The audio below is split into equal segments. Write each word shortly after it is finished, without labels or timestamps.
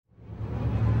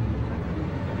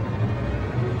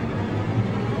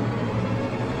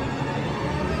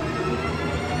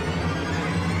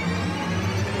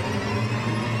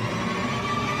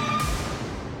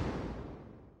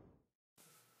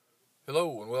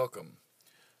Hello and welcome.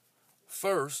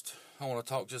 First, I want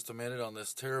to talk just a minute on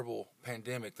this terrible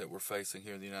pandemic that we're facing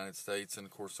here in the United States and,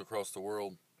 of course, across the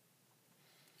world.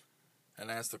 And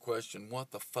ask the question,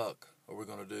 what the fuck are we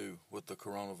going to do with the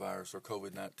coronavirus or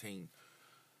COVID-19?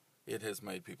 It has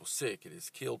made people sick. It has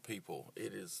killed people.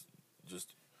 It is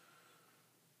just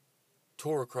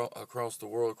tore across the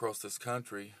world, across this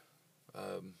country.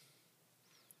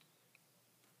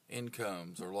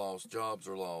 Incomes are lost, jobs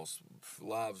are lost,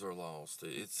 lives are lost.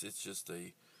 It's just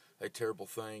a terrible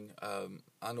thing.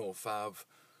 I know of 5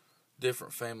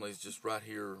 different families just right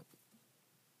here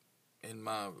in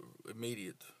my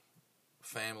immediate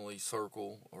family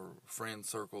circle or friend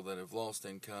circle that have lost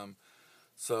income.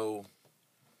 So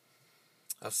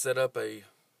I've set up a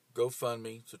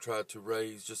GoFundMe to try to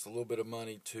raise just a little bit of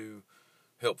money to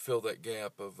help fill that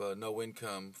gap of no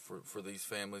income for these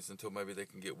families until maybe they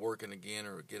can get working again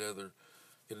or get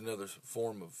another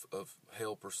form of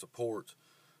help or support.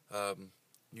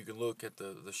 You can look at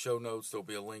the show notes. There'll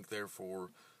be a link there for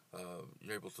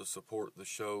you're able to support the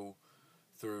show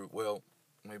through, well,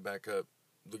 let me back up.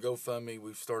 The GoFundMe,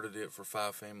 we've started it for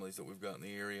 5 families that we've got in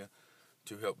the area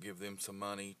to help give them some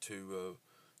money to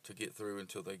get through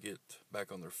until they get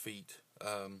back on their feet.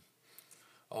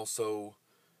 Also,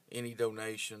 any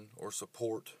donation or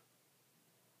support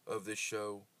of this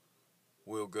show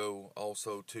will go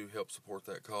also to help support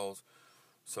that cause.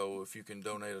 So if you can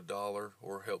donate $1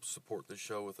 or help support the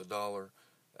show with $1,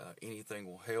 anything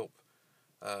will help.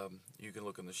 You can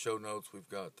look in the show notes. We've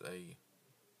got a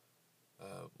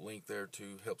link there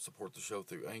to help support the show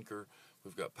through Anchor.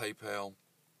 We've got PayPal,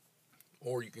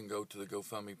 or you can go to the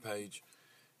GoFundMe page.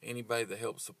 Anybody that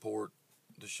helps support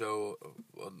the show,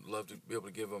 I'd love to be able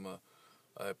to give them a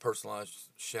personalized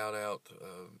shout out,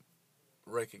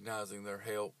 recognizing their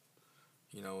help,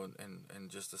 and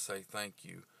just to say thank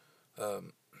you.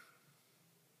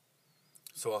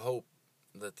 So I hope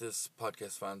that this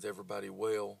podcast finds everybody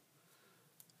well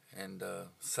and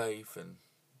safe and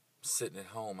sitting at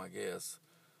home, I guess,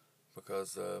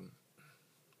 because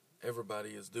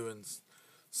everybody is doing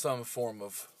some form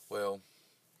of,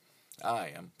 I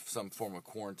am, some form of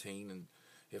quarantine, and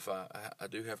if I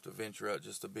do have to venture out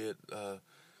just a bit,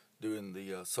 doing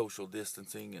the social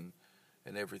distancing and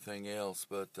everything else.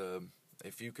 But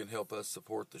if you can help us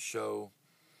support the show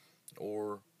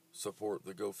or support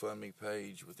the GoFundMe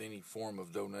page with any form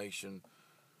of donation,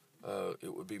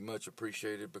 it would be much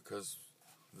appreciated, because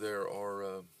there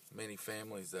are many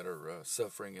families that are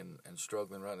suffering and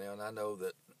struggling right now. And I know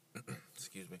that,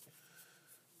 excuse me,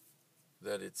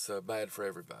 that it's bad for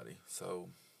everybody.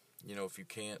 So, if you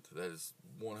can't, that is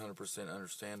 100%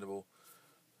 understandable.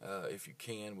 If you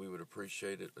can, we would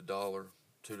appreciate it. $1,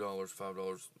 $2,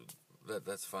 $5,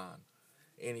 that's fine.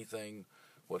 Anything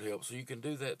would help. So you can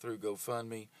do that through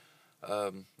GoFundMe.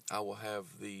 I will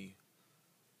have the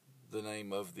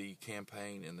name of the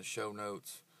campaign in the show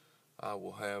notes. I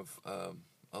will have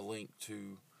a link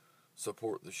to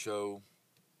support the show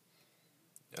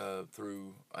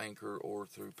through Anchor or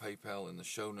through PayPal in the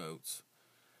show notes.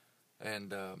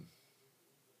 And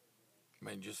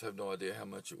just have no idea how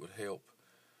much it would help.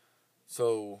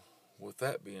 So, with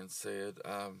that being said,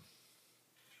 I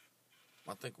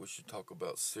think we should talk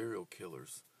about serial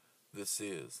killers. This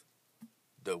is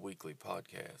the Weekly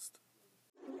Podcast.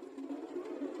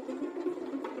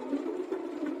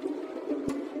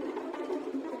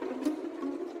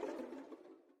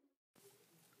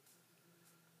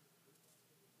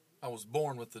 I was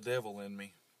born with the devil in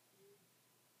me,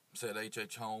 said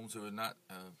H.H. Holmes, who in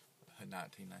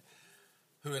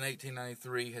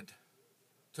 1893 had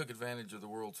took advantage of the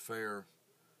World's Fair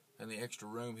and the extra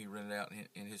room he rented out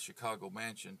in his Chicago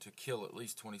mansion to kill at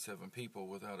least 27 people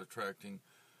without attracting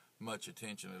much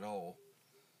attention at all.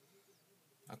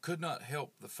 I could not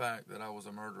help the fact that I was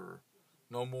a murderer,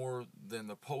 no more than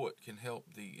the poet can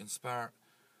help the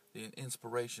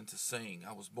inspiration to sing.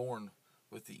 I was born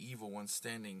with the evil one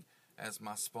standing as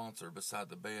my sponsor beside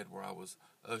the bed where I was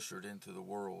ushered into the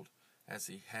world, as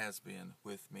he has been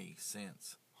with me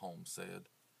since, Holmes said.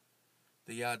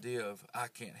 The idea of "I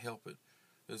can't help it"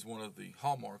 is one of the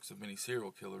hallmarks of many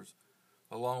serial killers,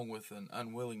 along with an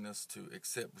unwillingness to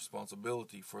accept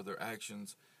responsibility for their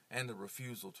actions and a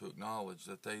refusal to acknowledge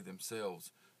that they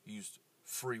themselves used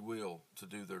free will to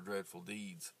do their dreadful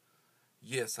deeds.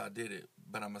 "Yes, I did it,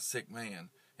 but I'm a sick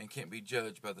man and can't be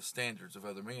judged by the standards of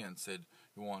other men," said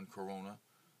Juan Corona,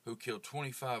 who killed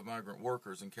 25 migrant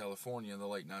workers in California in the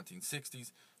late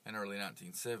 1960s and early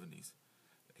 1970s.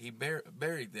 He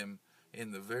buried them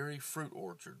in the very fruit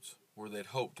orchards where they'd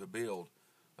hoped to build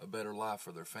a better life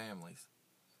for their families.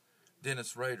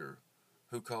 Dennis Rader,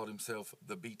 who called himself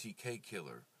the BTK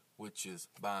Killer, which is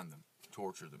bind them,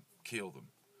 torture them, kill them.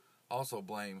 Also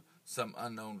blame some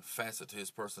unknown facet to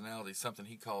his personality, something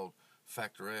he called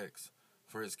Factor X,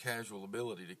 for his casual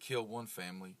ability to kill one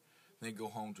family, then go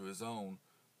home to his own,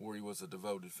 where he was a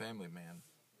devoted family man.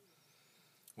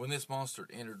 When this monster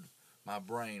entered my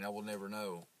brain, I will never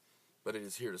know, but it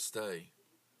is here to stay.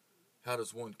 How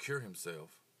does one cure himself?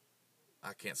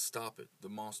 I can't stop it. The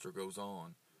monster goes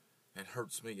on and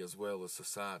hurts me as well as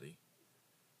society.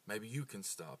 Maybe you can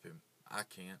stop him. I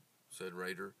can't, said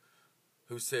Rader,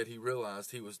 who said he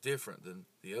realized he was different than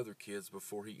the other kids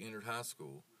before he entered high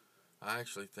school. I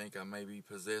actually think I may be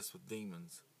possessed with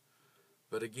demons.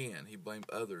 But again, he blamed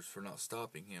others for not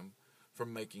stopping him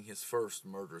from making his first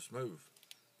murderous move.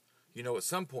 You know, at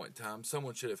some point in time,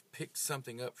 someone should have picked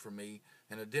something up for me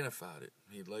and identified it,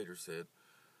 he later said.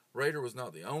 Rader was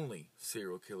not the only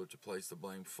serial killer to place the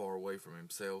blame far away from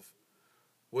himself.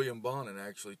 William Bonin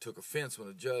actually took offense when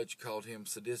a judge called him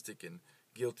sadistic and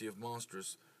guilty of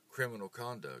monstrous criminal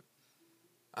conduct.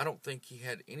 I don't think he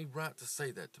had any right to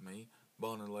say that to me,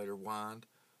 Bonin later whined.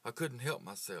 I couldn't help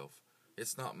myself.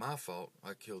 It's not my fault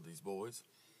I killed these boys.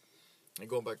 And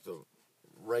going back to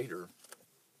Rader,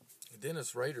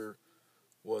 Dennis Rader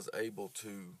was able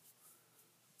to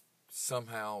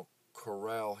somehow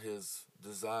corral his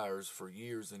desires for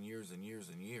years and years and years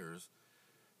and years.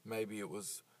 Maybe it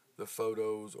was the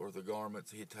photos or the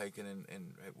garments he had taken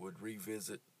and would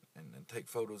revisit and take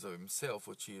photos of himself,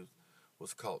 which he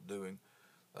was caught doing,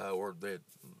 or they had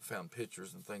found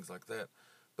pictures and things like that.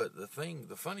 But the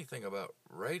funny thing about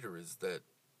Rader is that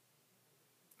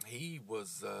he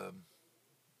was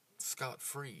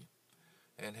scot-free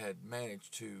and had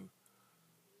managed to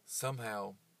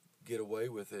somehow get away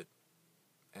with it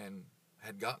and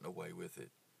had gotten away with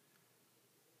it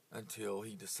until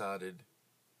he decided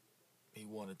he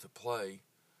wanted to play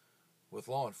with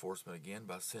law enforcement again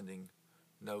by sending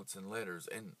notes and letters.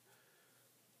 And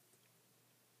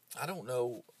I don't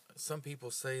know, some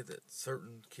people say that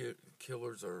certain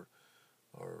killers are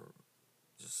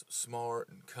just smart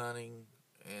and cunning,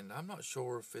 and I'm not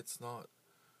sure if it's not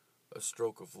a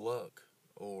stroke of luck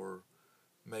or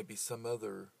maybe some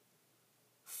other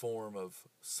form of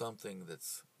something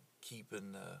that's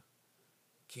keeping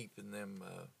them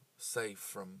safe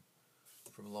from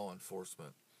law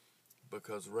enforcement,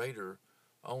 because Rader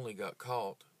only got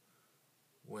caught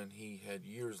when he had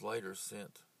years later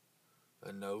sent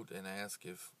a note and asked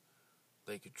if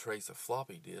they could trace a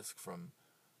floppy disk from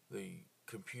the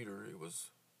computer it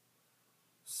was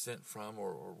sent from,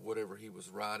 or whatever he was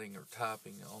writing or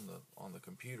typing on the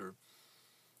computer,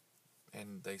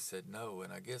 and they said no.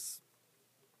 And I guess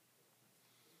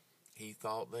he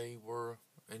thought they were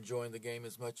enjoying the game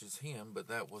as much as him, but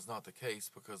that was not the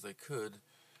case, because they could,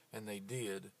 and they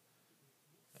did,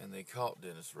 and they caught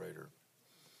Dennis Rader.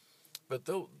 But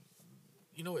though,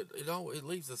 you know, it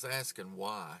leaves us asking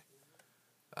why.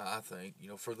 I think, you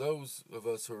know, for those of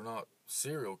us who are not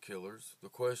serial killers, the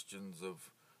questions of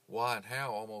why and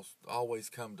how almost always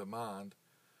come to mind.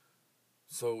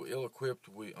 So ill-equipped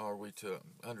are we to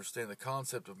understand the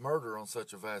concept of murder on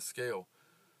such a vast scale.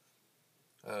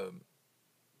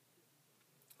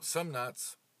 Some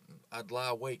nights I'd lie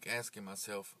awake asking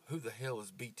myself, who the hell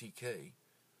is BTK?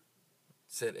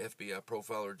 Said FBI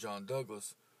profiler John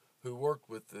Douglas, who worked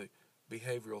with the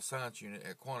Behavioral Science Unit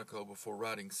at Quantico before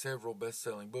writing several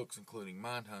best-selling books, including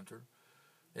Mindhunter,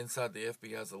 Inside the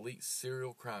FBI's Elite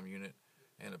Serial Crime Unit,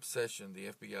 and Obsession. The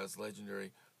FBI's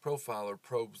legendary profiler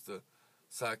probes the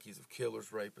psyches of killers,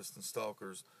 rapists, and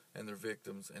stalkers and their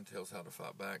victims and tells how to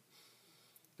fight back.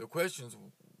 The questions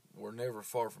were never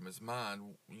far from his mind,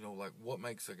 you know, like what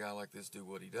makes a guy like this do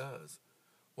what he does?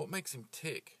 What makes him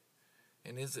tick?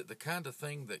 And is it the kind of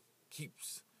thing that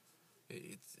keeps...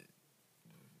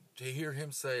 to hear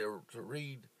him say, or to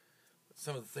read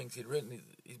some of the things he'd written,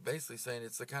 he's basically saying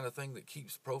it's the kind of thing that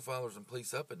keeps profilers and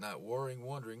police up at night, worrying,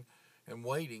 wondering, and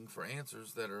waiting for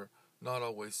answers that are not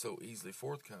always so easily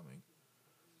forthcoming.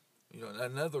 You know,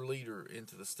 another leader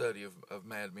into the study of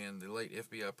madmen, the late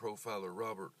FBI profiler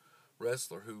Robert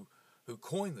Ressler, who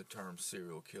coined the term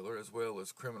serial killer as well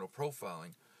as criminal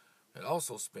profiling, had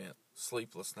also spent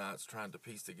sleepless nights trying to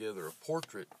piece together a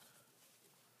portrait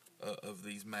of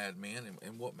these madmen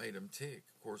and what made them tick.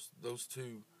 Of course, those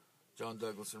two, John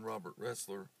Douglas and Robert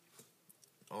Ressler,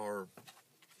 are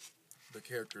the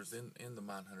characters in the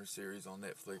Mindhunter series on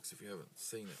Netflix, if you haven't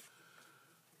seen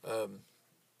it.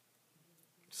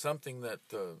 Something that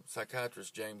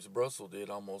psychiatrist James Brussel did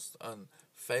almost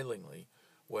unfailingly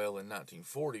well in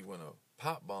 1940 when a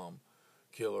pipe bomb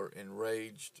killer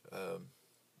enraged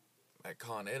at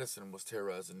Con Edison was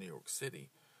terrorizing New York City.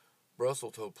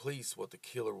 Brussel told police what the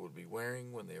killer would be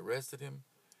wearing when they arrested him,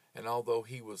 And although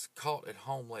he was caught at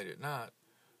home late at night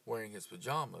wearing his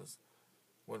pajamas,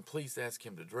 when police asked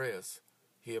him to dress,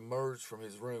 he emerged from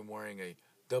his room wearing a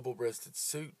double-breasted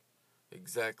suit,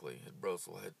 exactly as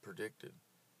Russell had predicted.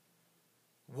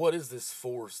 What is this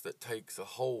force that takes a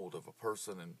hold of a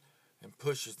person and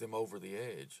pushes them over the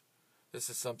edge? This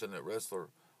is something that Ressler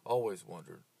always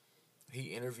wondered.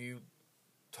 He interviewed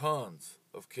tons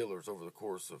of killers over the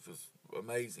course of his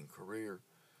amazing career.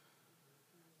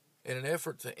 In an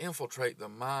effort to infiltrate the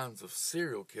minds of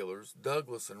serial killers,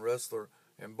 Douglas and Ressler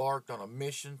embarked on a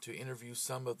mission to interview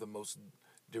some of the most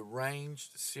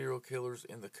deranged serial killers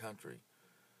in the country,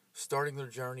 starting their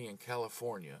journey in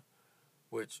California,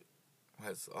 which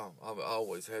has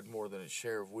always had more than its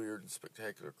share of weird and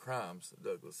spectacular crimes,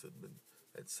 Douglas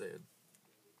had said.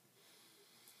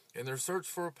 In their search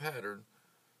for a pattern,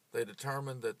 they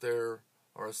determined that there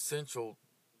are essential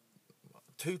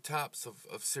two types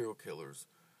of serial killers: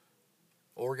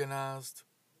 organized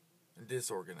and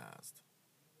disorganized.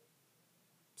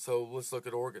 So let's look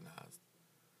at organized.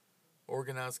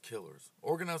 Organized killers.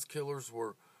 Organized killers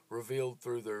were revealed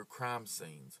through their crime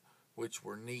scenes, which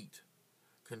were neat,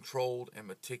 controlled, and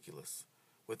meticulous,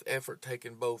 with effort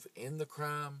taken both in the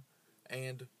crime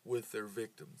and with their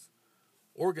victims.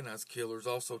 Organized killers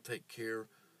also take care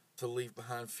to leave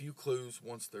behind few clues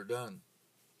once they're done.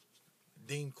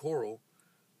 Dean Corll,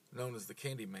 known as the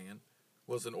Candyman,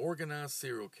 was an organized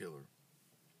serial killer.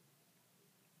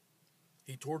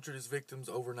 He tortured his victims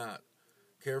overnight,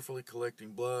 carefully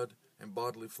collecting blood and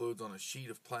bodily fluids on a sheet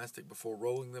of plastic before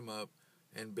rolling them up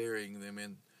and burying them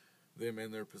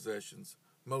in their possessions,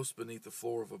 most beneath the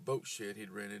floor of a boat shed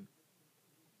he'd rented,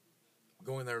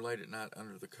 going there late at night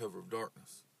under the cover of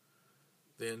darkness.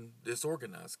 Then,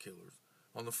 disorganized killers.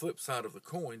 On the flip side of the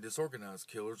coin, disorganized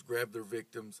killers grab their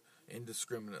victims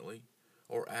indiscriminately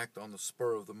or act on the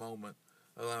spur of the moment,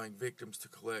 allowing victims to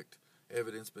collect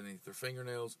evidence beneath their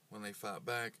fingernails when they fight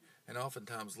back, and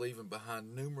oftentimes leaving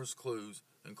behind numerous clues,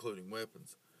 including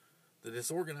weapons. The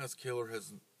disorganized killer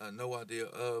has no idea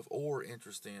of or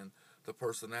interest in the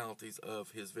personalities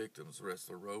of his victims,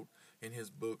 Ressler wrote in his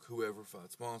book, Whoever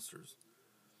Fights Monsters.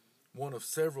 One of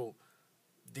several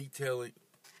detailing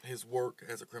his work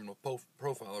as a criminal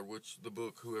profiler, which the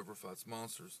book, Whoever Fights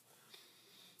Monsters.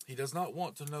 He does not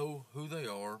want to know who they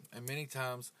are, and many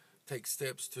times takes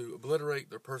steps to obliterate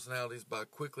their personalities by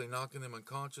quickly knocking them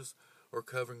unconscious or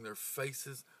covering their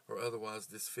faces or otherwise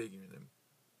disfiguring them.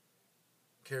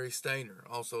 Cary Stayner,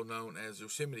 also known as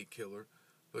Yosemite Killer,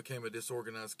 became a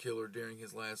disorganized killer during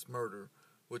his last murder,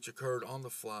 which occurred on the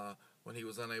fly when he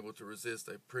was unable to resist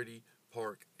a pretty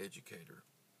park educator.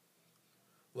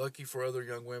 Lucky for other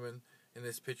young women in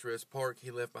this picturesque park,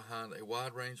 he left behind a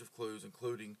wide range of clues,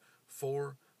 including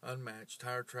 4 unmatched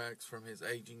tire tracks from his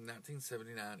aging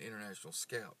 1979 International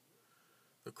Scout.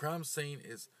 The crime scene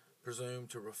is presumed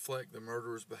to reflect the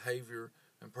murderer's behavior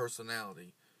and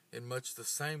personality in much the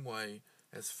same way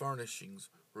as furnishings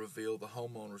reveal the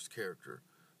homeowner's character,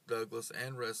 Douglas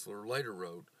and Ressler later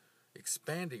wrote,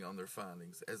 expanding on their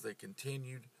findings as they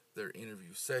continued their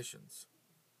interview sessions.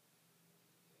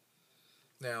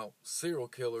 Now, serial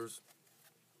killers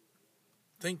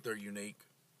think they're unique,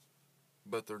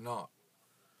 but they're not.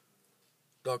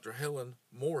 Dr. Helen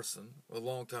Morrison, a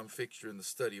longtime fixture in the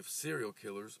study of serial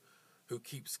killers, who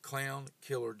keeps clown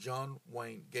killer John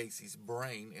Wayne Gacy's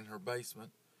brain in her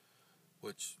basement,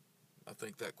 which I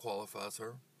think that qualifies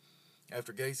her.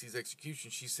 After Gacy's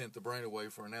execution, she sent the brain away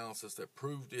for analysis that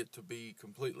proved it to be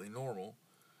completely normal,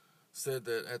 said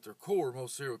that at their core,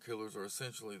 most serial killers are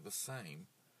essentially the same.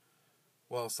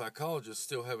 While psychologists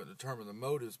still haven't determined the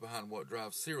motives behind what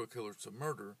drives serial killers to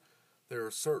murder, there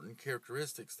are certain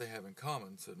characteristics they have in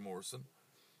common, said Morrison,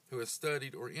 who has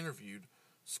studied or interviewed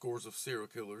scores of serial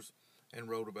killers and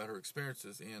wrote about her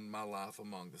experiences in My Life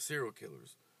Among the Serial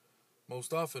Killers.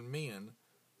 Most often men,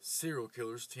 serial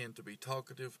killers tend to be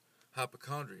talkative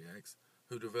hypochondriacs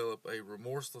who develop a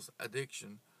remorseless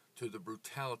addiction to the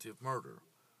brutality of murder.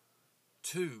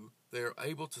 2, they are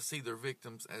able to see their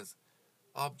victims as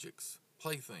objects,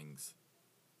 playthings,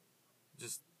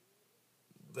 just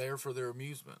there for their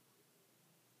amusement.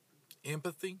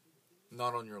 Empathy,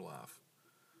 not on your life.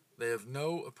 They have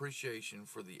no appreciation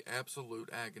for the absolute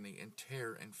agony and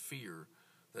terror and fear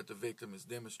that the victim is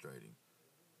demonstrating.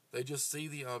 They just see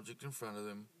the object in front of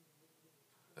them.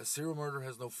 A serial murderer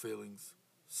has no feelings.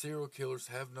 Serial killers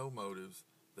have no motives.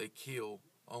 They kill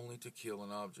only to kill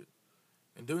an object.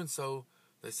 In doing so,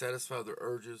 they satisfy their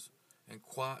urges and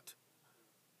quiet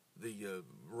the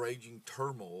raging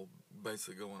turmoil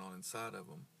basically going on inside of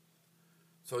them.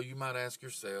 So you might ask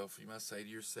yourself, you might say to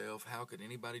yourself, how could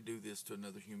anybody do this to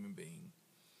another human being?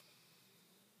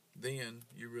 then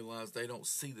you realize they don't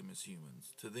see them as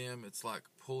humans. To them, it's like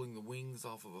pulling the wings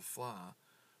off of a fly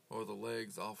or the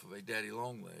legs off of a daddy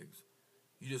long legs.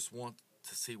 You just want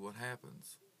to see what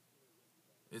happens.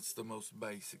 It's the most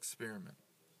base experiment.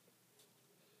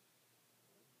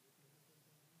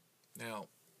 Now,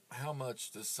 how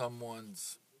much does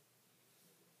someone's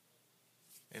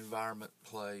environment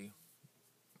play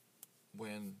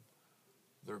when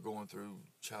they're going through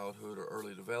childhood or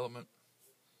early development?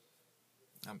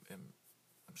 I'm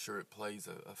sure it plays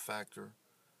a factor,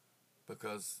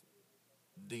 because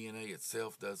DNA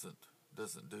itself doesn't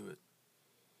do it.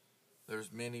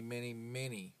 There's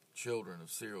many children of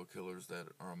serial killers that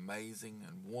are amazing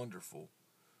and wonderful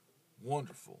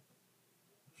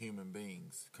human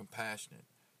beings, compassionate,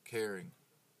 caring,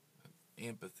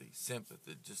 empathy,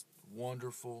 sympathy, just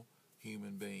wonderful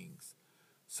human beings.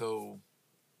 So,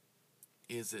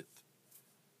 is it,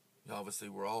 obviously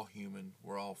we're all human,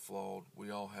 we're all flawed, we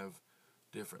all have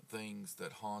different things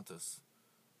that haunt us,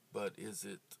 but is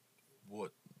it,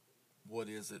 what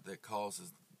is it that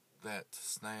causes that to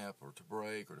snap or to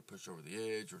break or to push over the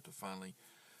edge or to finally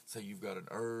say you've got an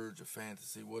urge, a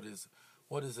fantasy? What is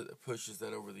it that pushes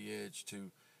that over the edge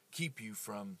to keep you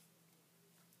from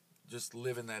just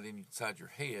living that inside your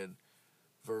head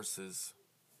versus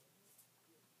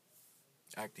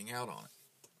acting out on it?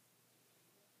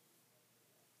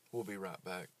 We'll be right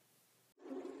back.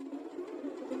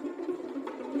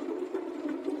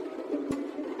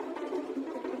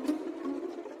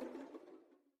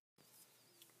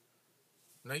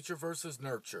 Nature versus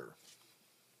nurture.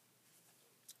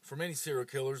 For many serial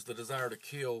killers, the desire to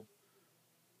kill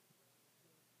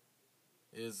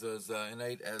is as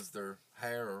innate as their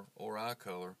hair or eye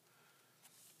color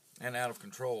and out of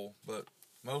control, but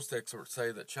most experts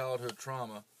say that childhood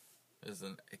trauma is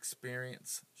an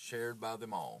experience shared by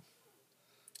them all.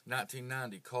 In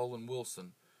 1990, Colin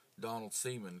Wilson, Donald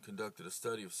Seaman conducted a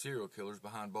study of serial killers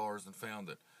behind bars and found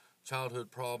that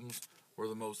childhood problems were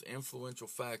the most influential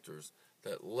factors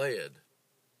that led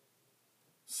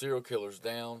serial killers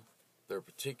down their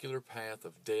particular path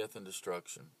of death and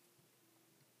destruction.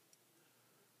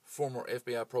 Former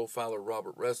FBI profiler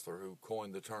Robert Ressler, who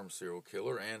coined the term serial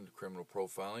killer and criminal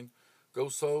profiling,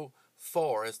 goes so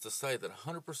far as to say that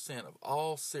 100% of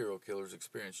all serial killers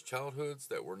experienced childhoods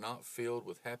that were not filled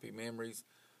with happy memories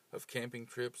of camping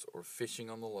trips or fishing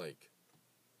on the lake.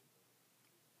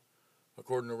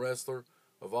 According to Ressler,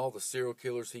 of all the serial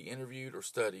killers he interviewed or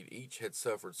studied, each had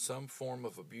suffered some form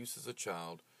of abuse as a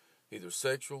child, either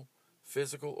sexual,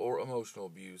 physical, or emotional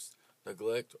abuse,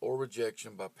 neglect or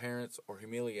rejection by parents, or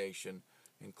humiliation,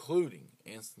 including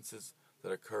instances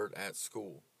that occurred at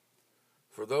school.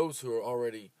 For those who are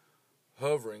already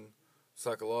hovering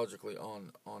psychologically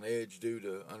on edge due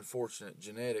to unfortunate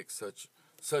genetics,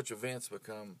 such events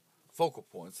become focal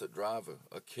points that drive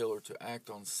a killer to act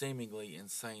on seemingly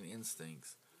insane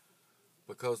instincts.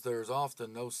 Because there is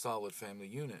often no solid family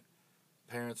unit.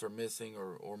 Parents are missing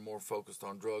or more focused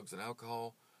on drugs and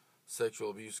alcohol.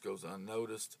 Sexual abuse goes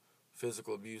unnoticed.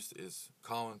 Physical abuse is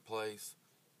commonplace.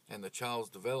 And the child's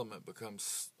development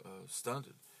becomes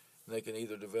stunted. And they can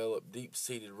either develop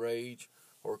deep-seated rage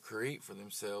or create for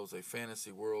themselves a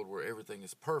fantasy world where everything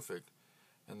is perfect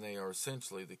and they are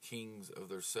essentially the kings of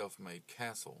their self-made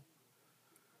castle.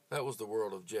 That was the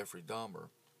world of Jeffrey Dahmer,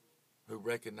 who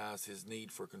recognized his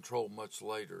need for control much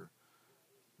later,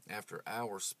 after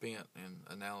hours spent in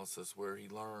analysis where he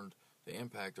learned the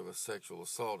impact of a sexual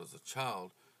assault as a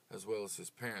child, as well as his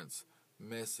parents'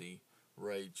 messy,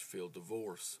 rage-filled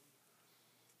divorce.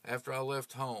 After I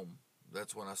left home,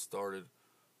 that's when I started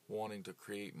wanting to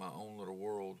create my own little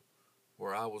world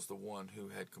where I was the one who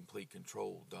had complete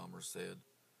control, Dahmer said.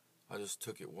 I just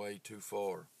took it way too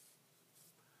far.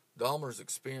 Dahmer's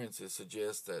experiences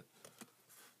suggest that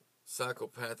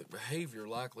psychopathic behavior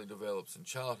likely develops in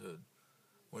childhood,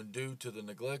 when due to the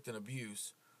neglect and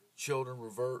abuse, children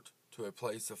revert to a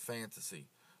place of fantasy,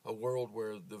 a world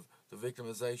where the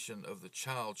victimization of the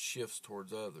child shifts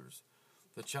towards others.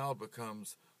 The child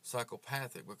becomes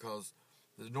psychopathic because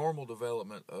the normal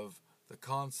development of the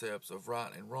concepts of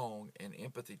right and wrong and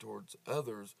empathy towards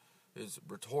others is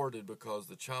retarded because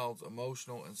the child's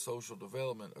emotional and social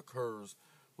development occurs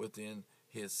within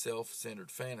his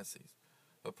self-centered fantasies.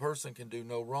 A person can do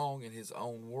no wrong in his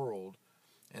own world,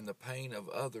 and the pain of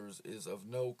others is of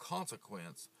no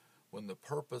consequence when the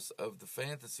purpose of the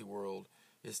fantasy world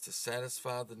is to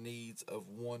satisfy the needs of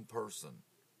one person.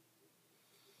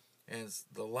 As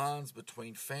the lines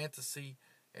between fantasy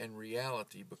and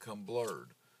reality become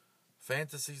blurred,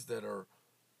 fantasies that are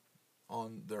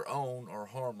on their own are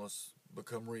harmless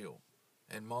become real,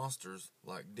 and monsters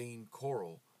like Dean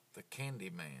Corll, the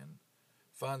Candyman,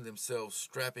 find themselves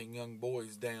strapping young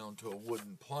boys down to a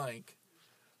wooden plank,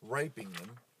 raping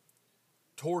them,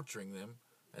 torturing them,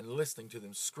 and listening to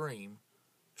them scream,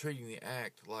 treating the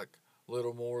act like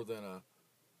little more than a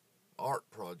art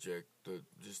project that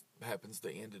just happens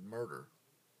to end in murder.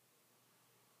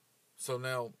 So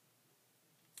now,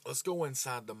 let's go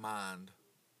inside the mind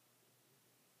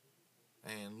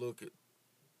and look at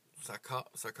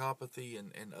psychopathy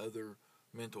and other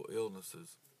mental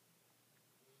illnesses.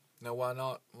 Now, why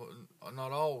not?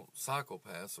 Not all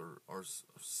psychopaths are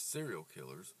serial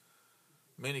killers.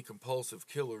 Many compulsive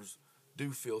killers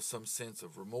do feel some sense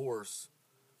of remorse,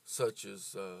 such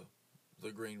as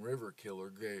the Green River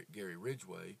killer, Gary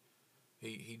Ridgway.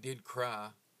 He did cry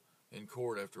in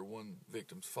court after one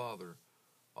victim's father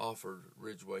offered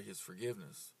Ridgway his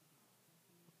forgiveness.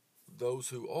 Those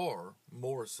who are,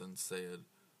 Morrison said,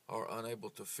 are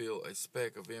unable to feel a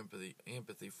speck of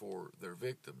empathy for their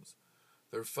victims.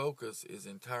 Their focus is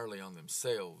entirely on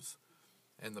themselves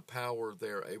and the power they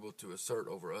are able to assert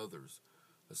over others,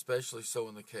 especially so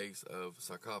in the case of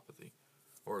psychopathy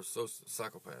or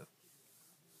psychopath.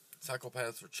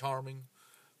 Psychopaths are charming.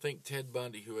 Think Ted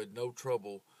Bundy, who had no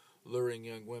trouble luring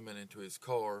young women into his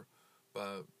car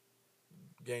by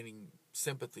gaining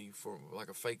sympathy for like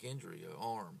a fake injury, an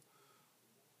arm,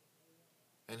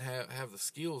 and have the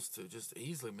skills to just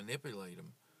easily manipulate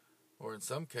them, or in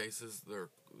some cases they're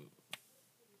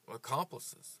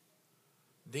accomplices.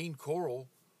 Dean Corll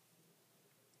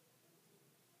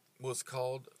was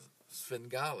called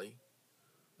Svengali,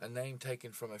 a name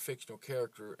taken from a fictional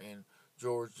character in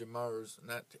George Demere's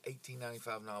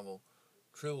 1895 novel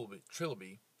Trilby.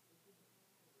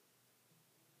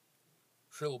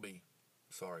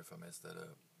 Sorry if I messed that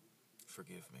up.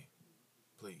 Forgive me,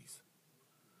 please.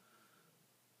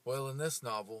 Well, in this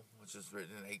novel, which is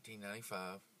written in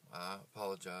 1895, I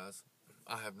apologize.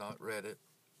 I have not read it.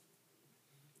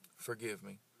 Forgive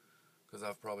me, because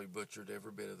I've probably butchered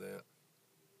every bit of that.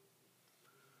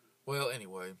 Well,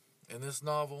 anyway, in this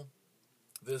novel,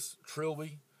 this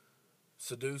Trilby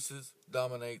seduces,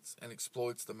 dominates, and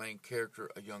exploits the main character,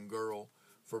 a young girl,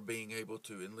 for being able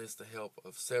to enlist the help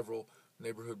of several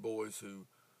neighborhood boys who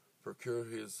procure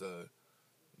his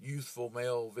youthful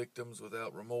male victims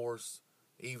without remorse,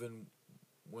 even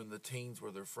when the teens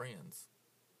were their friends.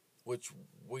 Which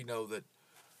we know that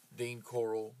Dean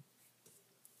Corll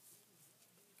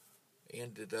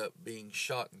ended up being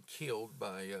shot and killed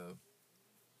by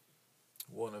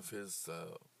one of his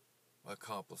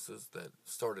accomplices that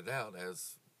started out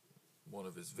as one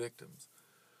of his victims.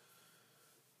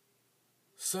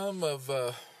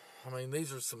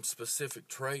 These are some specific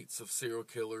traits of serial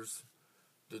killers.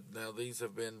 Now, these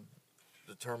have been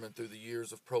determined through the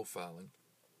years of profiling.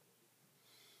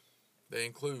 They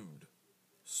include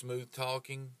smooth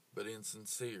talking but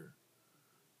insincere.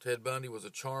 Ted Bundy was a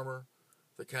charmer,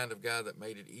 the kind of guy that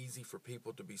made it easy for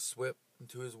people to be swept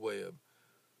into his web.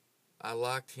 I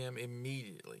liked him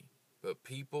immediately, but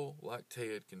people like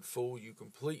Ted can fool you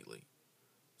completely,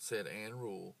 said Ann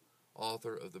Rule,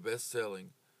 author of the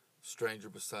best-selling Stranger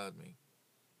Beside Me.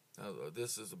 Now,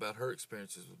 this is about her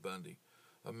experiences with Bundy,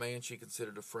 a man she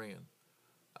considered a friend.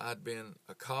 I'd been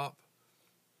a cop,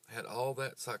 had all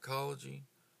that psychology,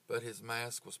 but his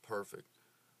mask was perfect.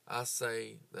 I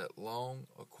say that long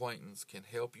acquaintance can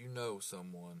help you know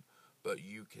someone, but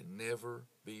you can never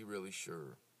be really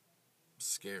sure.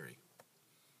 Scary.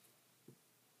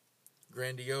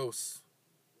 Grandiose,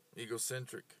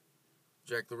 egocentric.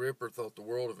 Jack the Ripper thought the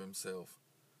world of himself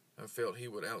and felt he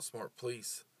would outsmart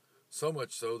police, so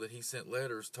much so that he sent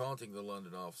letters taunting the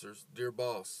London officers. "Dear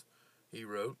boss," he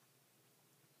wrote,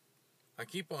 "I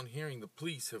keep on hearing the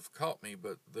police have caught me,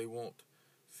 but they won't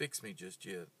fix me just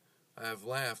yet. I have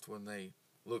laughed when they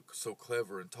look so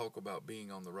clever and talk about being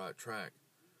on the right track.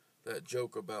 That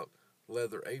joke about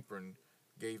leather apron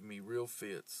gave me real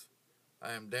fits.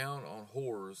 I am down on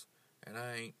horrors, and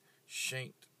I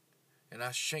shan't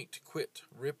quit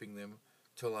ripping them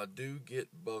till I do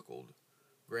get buckled.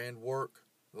 Grand work,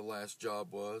 the last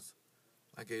job was.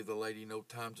 I gave the lady no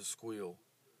time to squeal.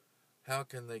 How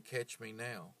can they catch me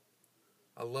now?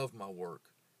 I love my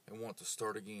work and want to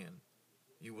start again.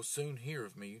 You will soon hear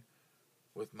of me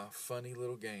with my funny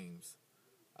little games.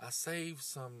 I saved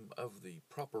some of the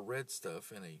proper red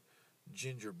stuff in a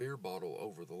ginger beer bottle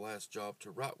over the last job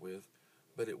to write with,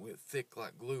 but it went thick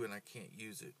like glue and I can't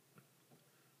use it.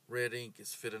 Red ink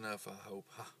is fit enough, I hope.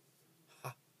 Ha,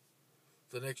 ha.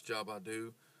 The next job I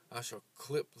do, I shall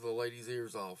clip the lady's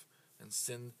ears off and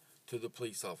send to the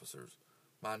police officers.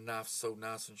 My knife's so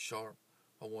nice and sharp,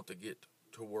 I want to get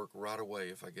to work right away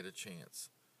if I get a chance.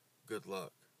 Good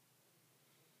luck."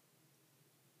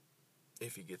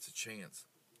 If he gets a chance.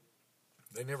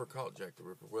 They never caught Jack the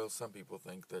Ripper. Well, some people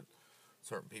think that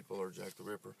certain people are Jack the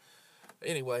Ripper.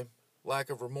 Anyway, lack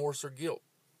of remorse or guilt.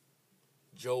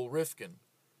 Joel Rifkin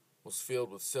was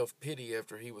filled with self-pity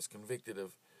after he was convicted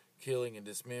of killing and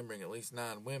dismembering at least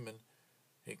 9 women.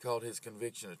 He called his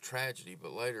conviction a tragedy,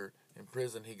 but later in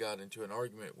prison he got into an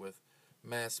argument with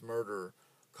mass murderer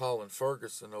Colin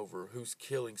Ferguson over whose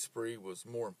killing spree was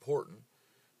more important.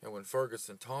 And when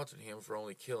Ferguson taunted him for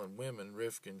only killing women,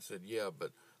 Rifkin said, "Yeah,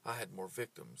 but I had more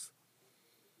victims."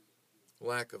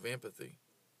 Lack of empathy.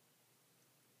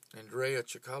 Andrea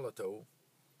Cicalotto,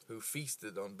 who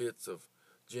feasted on bits of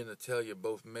genitalia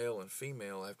both male and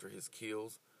female after his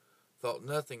kills, thought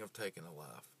nothing of taking a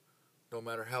life, no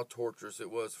matter how torturous it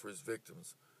was for his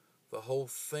victims. "The whole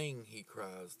thing," he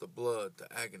cries, "the blood,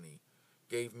 the agony,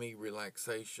 gave me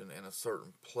relaxation and a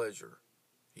certain pleasure,"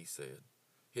 he said.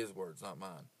 His words, not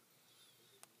mine.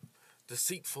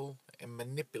 Deceitful and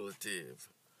manipulative.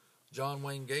 John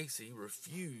Wayne Gacy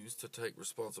refused to take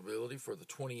responsibility for the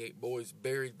 28 boys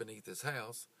buried beneath his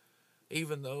house,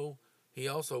 even though he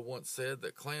also once said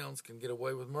that clowns can get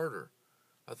away with murder.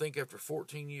 "I think after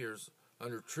 14 years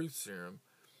under truth serum,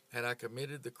 had I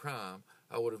committed the crime,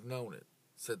 I would have known it,"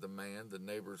 said the man the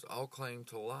neighbors all claimed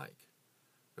to like.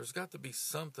 "There's got to be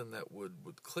something that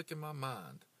would click in my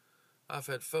mind. I've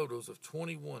had photos of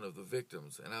 21 of the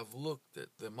victims, and I've looked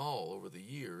at them all over the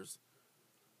years,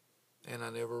 and I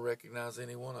never recognize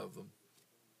any one of them."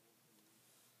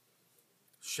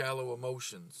 Shallow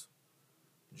emotions.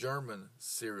 German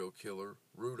serial killer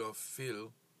Rudolf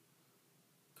Fiel,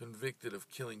 convicted of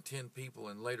killing 10 people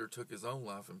and later took his own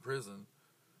life in prison,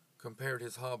 compared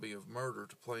his hobby of murder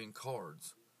to playing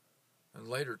cards, and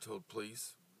later told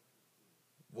police,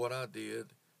 "What I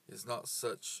did is not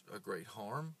such a great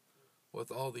harm, with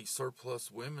all these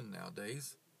surplus women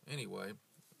nowadays. Anyway,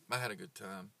 I had a good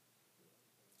time."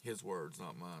 His words,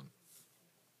 not mine.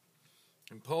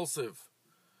 Impulsive.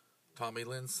 Tommy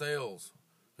Lynn Sales,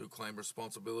 who claimed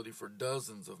responsibility for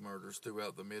dozens of murders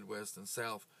throughout the Midwest and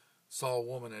South, saw a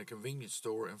woman at a convenience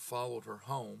store and followed her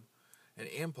home, an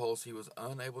impulse he was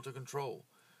unable to control.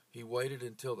 He waited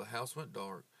until the house went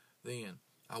dark. Then,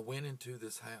 "I went into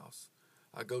this house.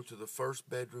 I go to the first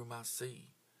bedroom I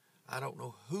see. I don't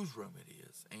know whose room it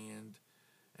is, and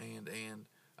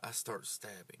I start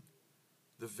stabbing.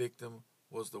 The victim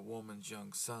was the woman's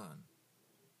young son."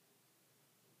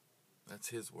 That's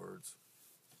his words.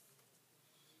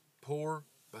 Poor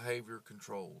behavior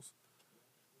controls.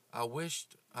 "I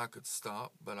wished I could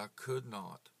stop, but I could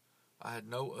not. I had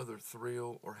no other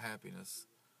thrill or happiness,"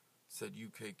 said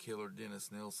UK killer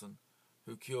Dennis Nelson,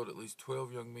 who killed at least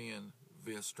 12 young men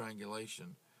via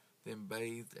strangulation, then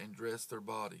bathed and dressed their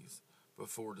bodies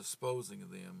before disposing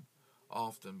of them,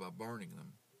 often by burning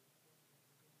them.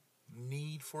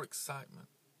 Need for excitement.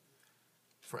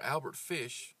 For Albert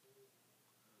Fish,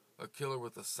 a killer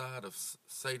with a side of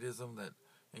sadism that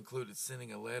included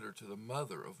sending a letter to the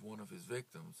mother of one of his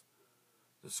victims,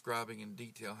 describing in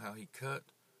detail how he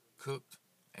cut, cooked,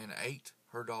 and ate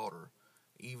her daughter.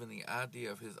 Even the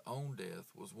idea of his own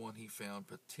death was one he found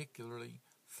particularly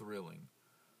thrilling.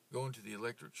 "Going to the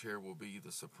electric chair will be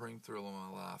the supreme thrill of my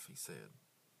life," he said.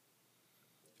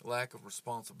 Lack of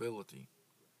responsibility.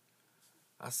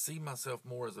 "I see myself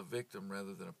more as a victim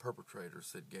rather than a perpetrator,"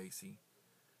 said Gacy.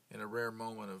 In a rare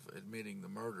moment of admitting the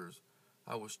murders,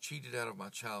 "I was cheated out of my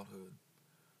childhood.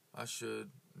 I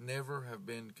should never have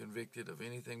been convicted of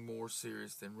anything more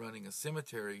serious than running a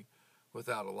cemetery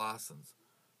without a license.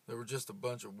 They were just a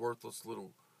bunch of worthless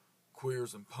little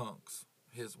queers and punks."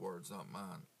 His words, not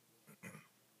mine.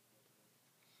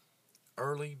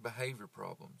 Early behavior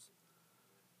problems.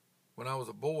 "When I was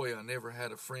a boy, I never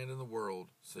had a friend in the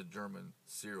world," said German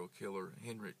serial killer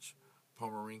Heinrich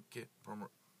Pommerenke,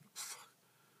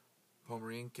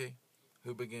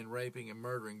 who began raping and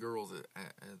murdering girls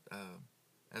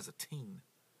as a teen.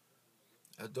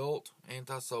 Adult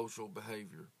antisocial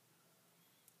behavior.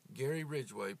 Gary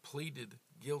Ridgway pleaded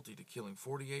guilty to killing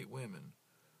 48 women,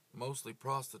 mostly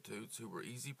prostitutes who were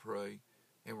easy prey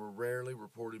and were rarely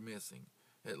reported missing,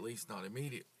 at least not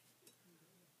immediately.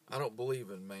 "I don't believe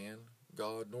in man,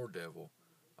 God, nor devil.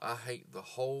 I hate the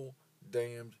whole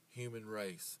damned human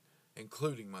race,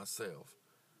 including myself.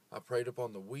 I preyed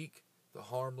upon the weak, the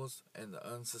harmless, and the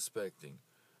unsuspecting.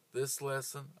 This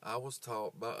lesson I was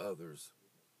taught by others.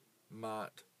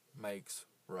 Might makes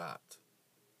right."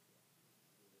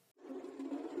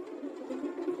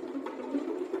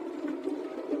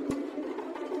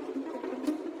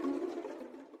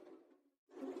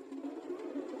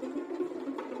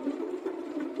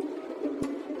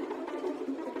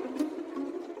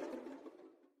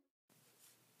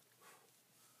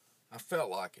 I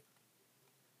felt like it.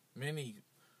 Many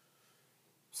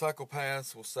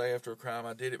psychopaths will say after a crime,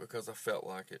 I did it because I felt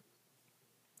like it.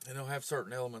 And they'll have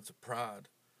certain elements of pride.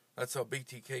 That's how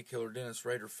BTK killer Dennis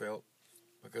Rader felt,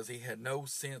 because he had no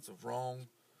sense of wrong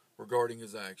regarding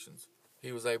his actions.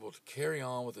 He was able to carry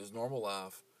on with his normal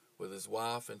life with his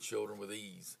wife and children with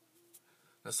ease.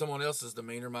 Now, someone else's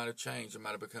demeanor might have changed and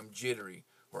might have become jittery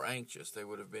or anxious. They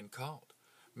would have been caught.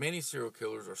 Many serial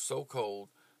killers are so cold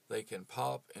they can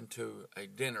pop into a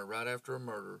dinner right after a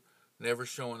murder, never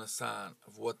showing a sign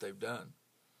of what they've done.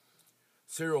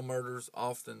 Serial murders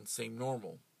often seem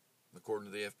normal,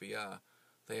 according to the FBI.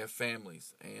 They have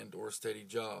families and or a steady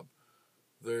job.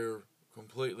 They're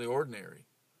completely ordinary.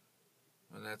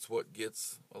 And that's what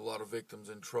gets a lot of victims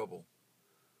in trouble.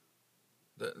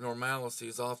 That normalcy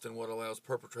is often what allows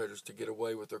perpetrators to get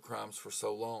away with their crimes for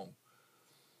so long.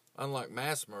 Unlike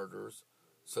mass murderers,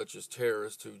 such as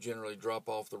terrorists who generally drop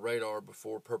off the radar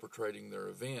before perpetrating their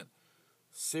event,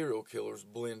 serial killers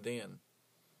blend in.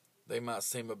 They might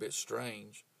seem a bit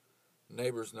strange.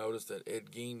 Neighbors noticed that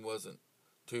Ed Gein wasn't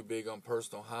too big on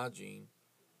personal hygiene,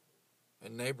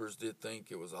 and neighbors did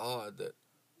think it was odd that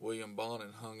William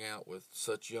Bonin hung out with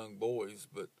such young boys,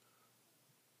 but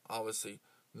obviously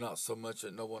not so much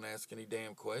that no one asked any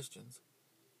damn questions.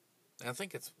 And I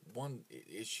think it's one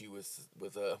issue with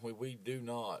we do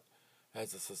not,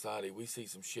 as a society, we see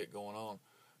some shit going on.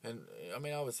 And, I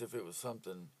mean, obviously, if it was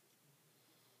something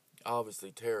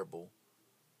obviously terrible,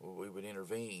 we would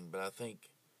intervene. But I think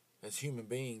as human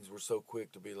beings, we're so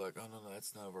quick to be like, oh, no,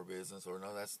 that's none of our business. Or,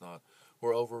 no, that's not.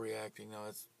 We're overreacting. No,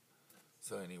 it's...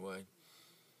 So, anyway.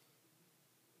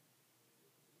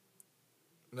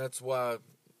 That's why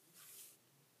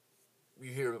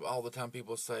you hear all the time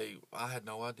people say, I had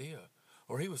no idea.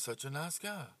 Or he was such a nice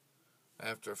guy.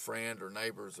 After a friend or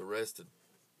neighbor is arrested.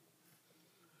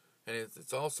 And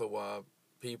it's also why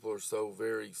people are so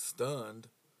very stunned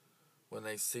when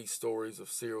they see stories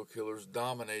of serial killers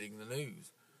dominating the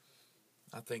news.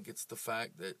 I think it's the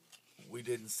fact that we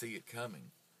didn't see it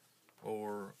coming,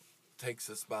 or takes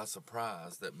us by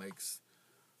surprise, that makes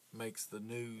the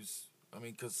news. I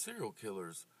mean, because serial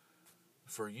killers,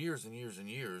 for years and years and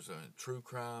years, true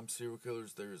crime serial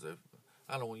killers,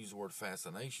 I don't want to use the word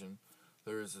fascination.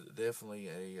 There is definitely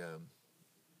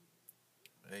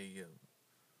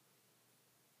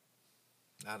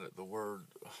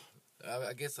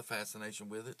I guess a fascination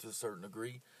with it to a certain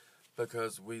degree,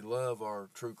 because we love our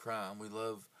true crime. We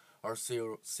love our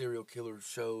serial killer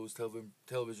shows,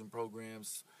 television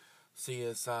programs,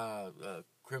 CSI,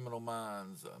 Criminal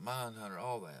Minds, Mindhunter,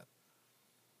 all that.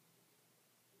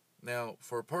 Now,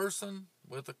 for a person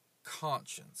with a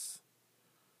conscience,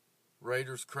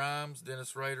 Rader's crimes,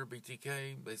 Dennis Rader,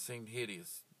 BTK, they seemed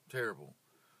hideous, terrible.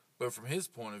 But from his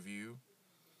point of view,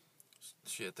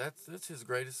 shit, that's his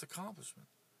greatest accomplishment.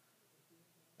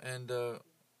 And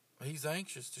he's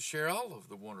anxious to share all of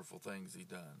the wonderful things he's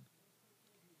done.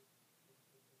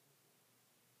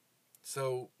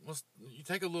 So, you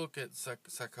take a look at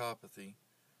psychopathy.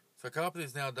 Psychopathy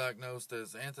is now diagnosed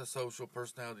as antisocial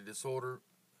personality disorder,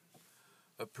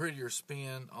 a prettier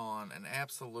spin on an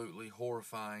absolutely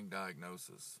horrifying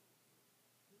diagnosis.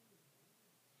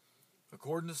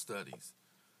 According to studies,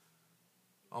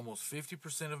 almost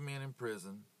 50% of men in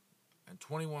prison and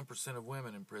 21% of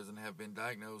women in prison have been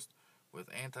diagnosed with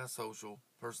antisocial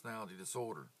personality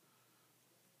disorder.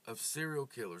 Of serial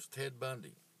killers, Ted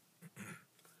Bundy,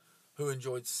 who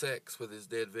enjoyed sex with his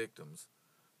dead victims,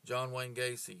 John Wayne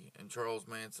Gacy, and Charles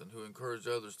Manson, who encouraged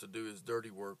others to do his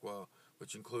dirty work,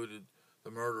 which included the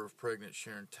murder of pregnant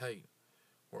Sharon Tate,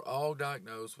 were all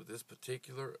diagnosed with this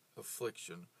particular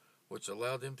affliction, which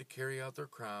allowed them to carry out their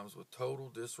crimes with total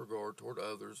disregard toward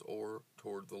others or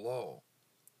toward the law.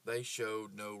 They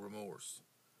showed no remorse.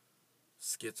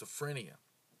 Schizophrenia.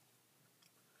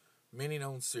 Many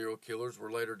known serial killers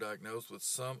were later diagnosed with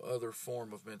some other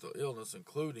form of mental illness,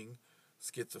 including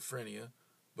schizophrenia,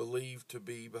 believed to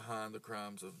be behind the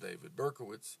crimes of David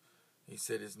Berkowitz. He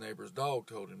said his neighbor's dog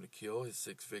told him to kill his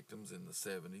 6 victims in the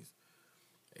 70s.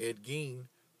 Ed Gein,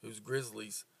 who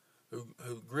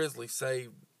grisly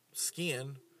saved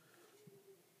skin,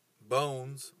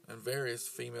 bones, and various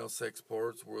female sex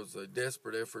parts, was a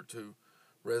desperate effort to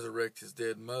resurrect his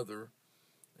dead mother.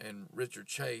 And Richard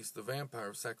Chase, the vampire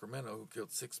of Sacramento, who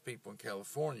killed 6 people in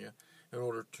California in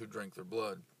order to drink their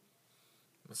blood.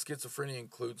 Schizophrenia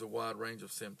includes a wide range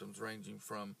of symptoms, ranging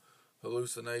from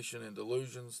hallucination and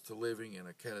delusions to living in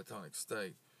a catatonic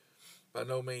state. By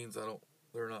no means,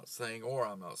 they're not saying, or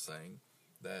I'm not saying,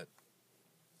 that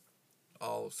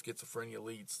all of schizophrenia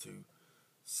leads to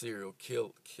serial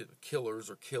killers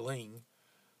or killing,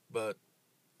 but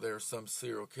there are some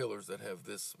serial killers that have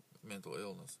this mental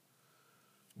illness.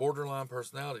 Borderline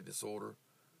personality disorder.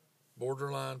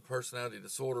 Borderline personality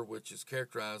disorder, which is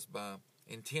characterized by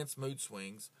intense mood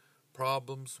swings,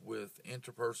 problems with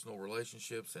interpersonal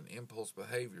relationships, and impulse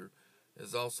behavior,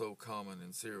 is also common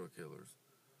in serial killers.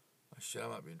 I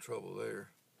might be in trouble there.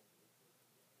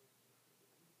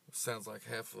 Sounds like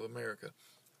half of America.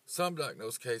 Some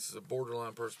diagnosed cases of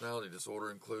borderline personality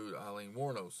disorder include Aileen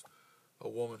Wuornos, a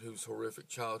woman whose horrific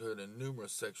childhood and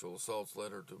numerous sexual assaults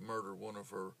led her to murder one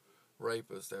of her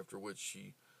rapists, after which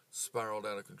she spiraled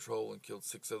out of control and killed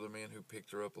 6 other men who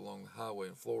picked her up along the highway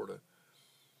in Florida.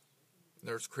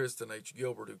 Nurse Kristen H.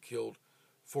 Gilbert, who killed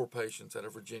 4 patients at a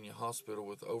Virginia hospital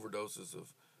with overdoses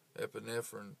of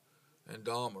epinephrine, and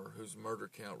Dahmer, whose murder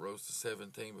count rose to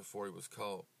 17 before he was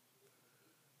caught.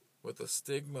 With the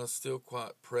stigma still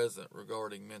quite present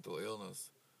regarding mental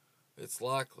illness, it's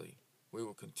likely we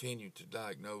will continue to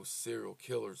diagnose serial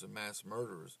killers and mass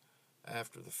murderers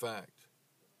after the fact,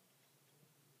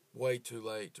 way too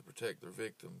late to protect their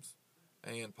victims,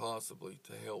 and possibly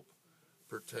to help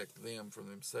protect them from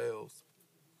themselves.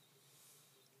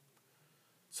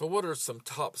 So what are some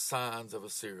top signs of a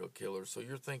serial killer? So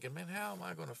you're thinking, man, how am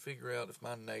I going to figure out if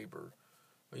my neighbor,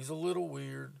 he's a little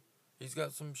weird, he's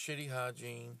got some shitty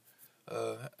hygiene,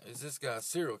 is this guy a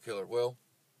serial killer? Well,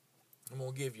 I'm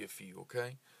going to give you a few,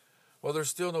 okay? Well, there's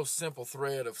still no simple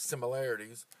thread of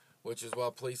similarities, which is why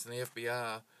police and the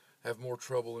FBI have more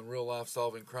trouble in real life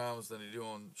solving crimes than they do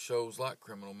on shows like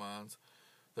Criminal Minds.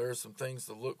 There are some things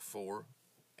to look for,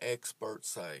 experts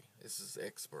say. This is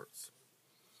experts.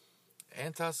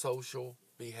 Antisocial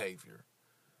behavior.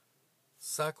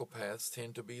 Psychopaths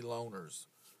tend to be loners.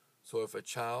 So if a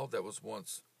child that was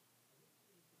once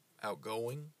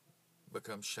outgoing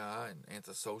becomes shy and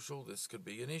antisocial, this could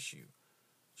be an issue.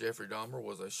 Jeffrey Dahmer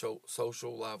was a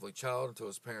social, lively child until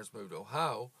his parents moved to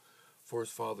Ohio for his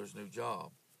father's new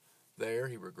job. There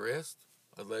he regressed,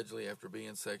 allegedly after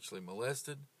being sexually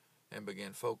molested, and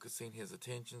began focusing his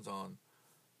attentions on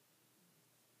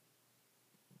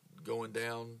going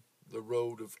down the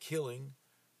road of killing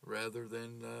rather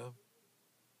than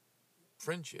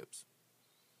friendships.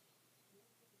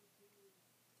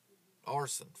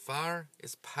 Arson. Fire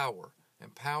is power,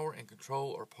 and power and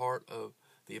control are part of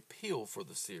the appeal for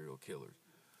the serial killers,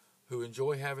 who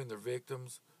enjoy having their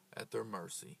victims at their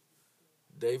mercy.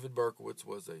 David Berkowitz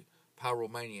was a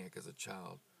pyromaniac as a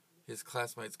child. His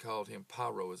classmates called him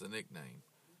Pyro as a nickname.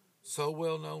 So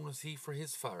well known was he for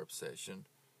his fire obsession,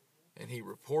 and he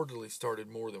reportedly started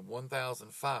more than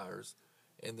 1,000 fires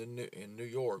in New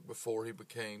York before he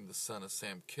became the son of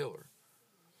Sam Killer.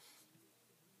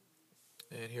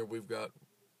 And here we've got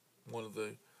one of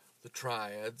the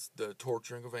triads, the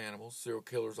torturing of animals. Serial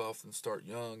killers often start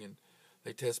young, and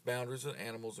they test boundaries with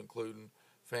animals, including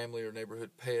family or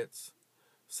neighborhood pets.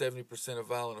 70% of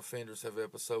violent offenders have an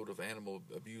episode of animal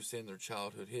abuse in their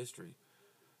childhood history,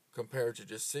 compared to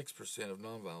just 6% of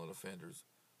nonviolent offenders.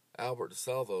 Albert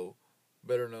DeSalvo,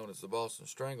 better known as the Boston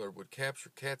Strangler, would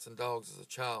capture cats and dogs as a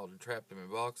child and trap them in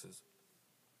boxes,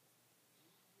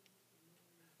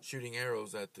 shooting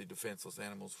arrows at the defenseless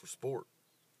animals for sport.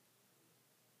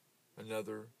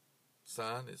 Another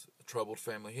sign is a troubled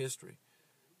family history.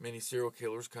 Many serial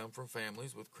killers come from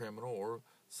families with criminal or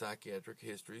psychiatric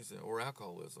histories or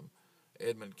alcoholism.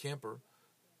 Edmund Kemper,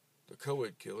 the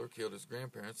co-ed killer, killed his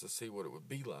grandparents to see what it would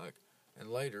be like, and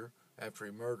later, after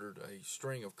he murdered a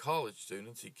string of college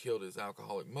students, he killed his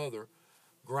alcoholic mother,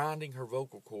 grinding her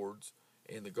vocal cords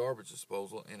in the garbage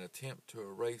disposal in an attempt to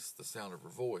erase the sound of her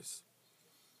voice,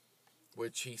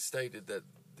 which he stated that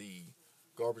the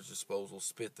garbage disposal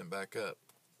spit them back up.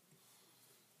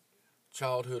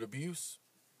 Childhood abuse.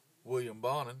 William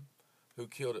Bonin, who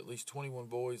killed at least 21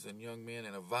 boys and young men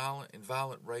in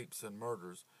violent rapes and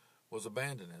murders, was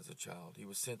abandoned as a child. He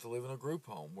was sent to live in a group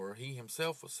home where he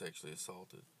himself was sexually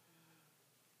assaulted.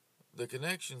 The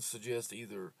connections suggest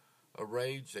either a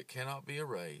rage that cannot be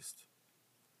erased,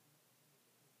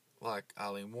 like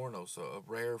Aileen Wuornos, a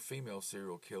rare female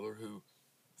serial killer who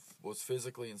was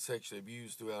physically and sexually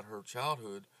abused throughout her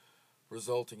childhood,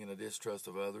 resulting in a distrust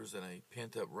of others and a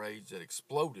pent-up rage that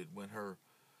exploded when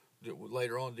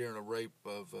later on during a rape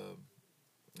of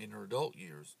in her adult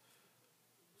years.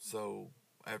 So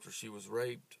after she was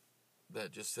raped,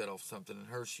 that just set off something in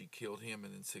her. She killed him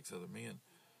and then 6 other men.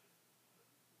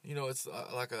 You know, it's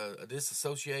like a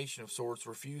disassociation of sorts,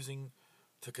 refusing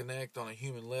to connect on a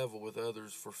human level with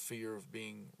others for fear of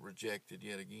being rejected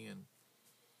yet again.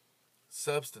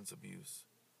 Substance abuse.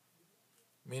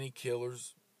 Many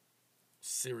killers,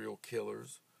 serial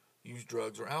killers, use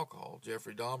drugs or alcohol.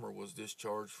 Jeffrey Dahmer was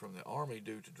discharged from the Army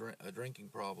due to a drinking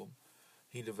problem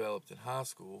he developed in high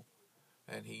school,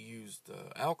 and he used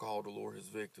alcohol to lure his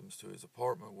victims to his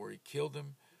apartment, where he killed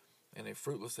them in a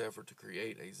fruitless effort to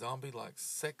create a zombie-like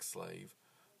sex slave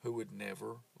who would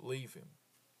never leave him.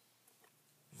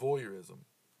 Voyeurism.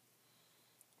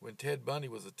 When Ted Bundy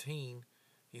was a teen,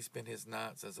 he spent his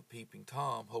nights as a peeping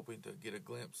Tom, hoping to get a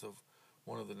glimpse of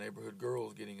one of the neighborhood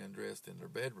girls getting undressed in their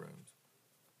bedrooms.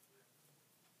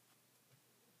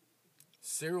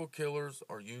 Serial killers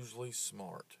are usually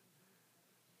smart.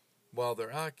 While their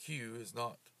IQ is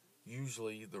not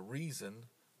usually the reason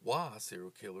why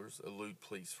serial killers elude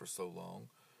police for so long,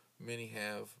 many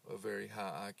have a very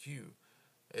high IQ.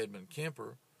 Edmund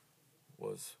Kemper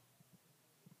was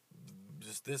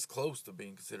just this close to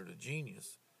being considered a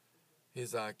genius.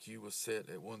 His IQ was set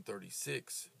at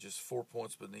 136, just 4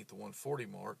 points beneath the 140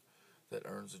 mark that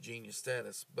earns a genius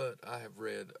status, but I have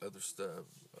read other stuff,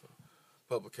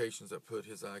 publications that put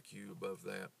his IQ above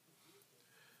that.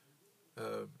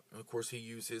 Of course, he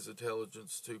used his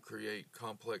intelligence to create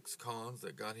complex cons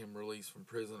that got him released from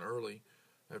prison early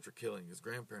after killing his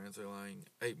grandparents and allowing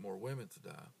 8 more women to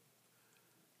die.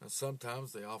 Now,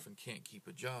 sometimes they often can't keep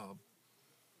a job.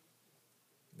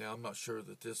 Now, I'm not sure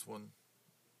that this one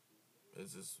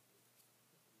is as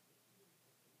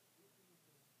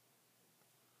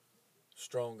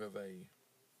strong of a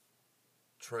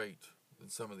trait than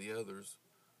some of the others,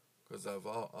 because I've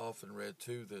often read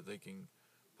too that they can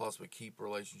possibly keep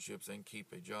relationships and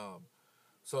keep a job.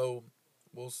 So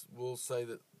we'll say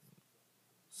that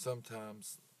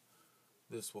sometimes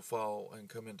this will fall and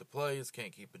come into play. Is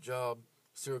can't keep a job.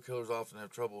 Serial killers often have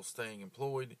trouble staying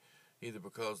employed, either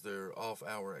because their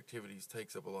off-hour activities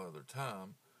takes up a lot of their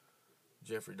time.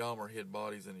 Jeffrey Dahmer hid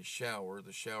bodies in his shower,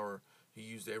 the shower he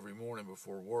used every morning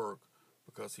before work,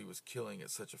 because he was killing at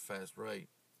such a fast rate,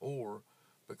 or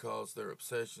because their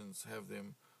obsessions have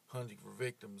them hunting for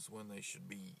victims when they should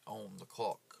be on the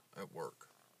clock at work.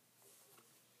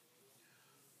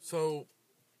 So,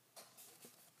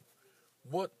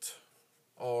 what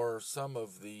are some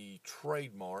of the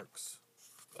trademarks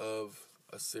of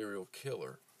a serial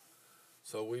killer?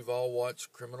 So we've all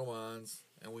watched Criminal Minds,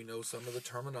 and we know some of the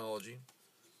terminology.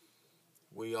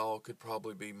 We all could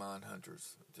probably be mind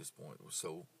hunters at this point,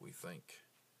 so we think.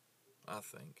 I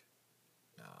think.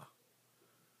 Nah.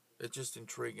 It's just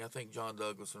intriguing. I think John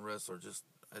Douglas and Wrestler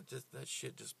that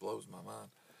shit just blows my mind.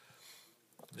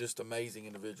 Just amazing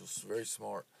individuals, very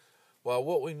smart. While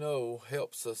what we know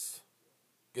helps us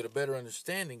get a better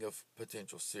understanding of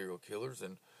potential serial killers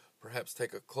and perhaps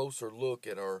take a closer look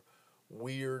at our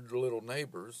weird little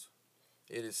neighbors,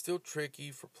 it is still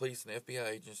tricky for police and FBI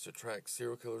agents to track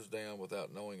serial killers down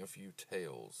without knowing a few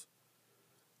tales.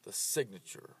 The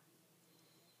signature.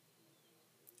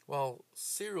 While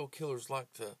serial killers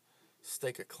like to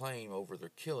stake a claim over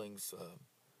their killings,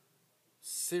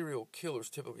 serial killers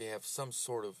typically have some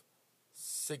sort of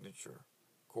signature,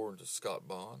 according to Scott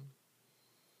Bond.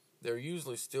 They're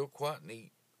usually still quite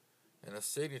neat, and a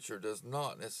signature does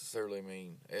not necessarily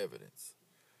mean evidence.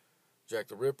 Jack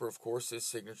the Ripper, of course, his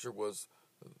signature was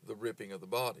the ripping of the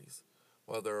bodies.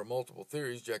 While there are multiple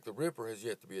theories, Jack the Ripper has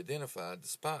yet to be identified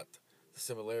despite the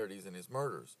similarities in his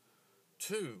murders.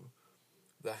 2.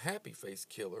 The Happy Face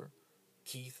Killer,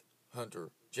 Keith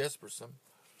Hunter Jesperson,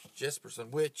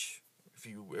 which, if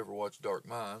you ever watched Dark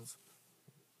Minds,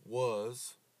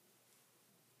 was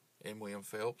in William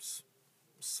Phelps'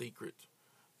 secret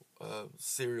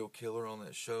serial killer on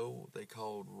that show they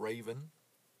called Raven,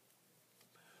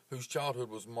 whose childhood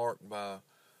was marked by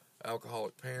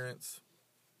alcoholic parents,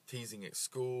 teasing at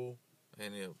school,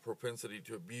 and a propensity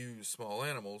to abuse small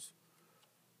animals,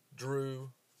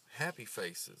 drew happy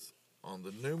faces on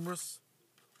the numerous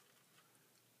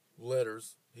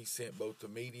letters he sent both to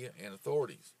media and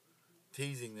authorities,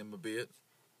 teasing them a bit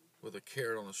with a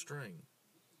carrot on a string.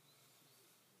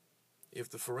 If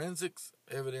the forensics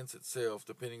evidence itself,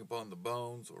 depending upon the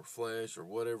bones or flesh or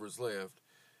whatever is left,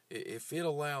 if it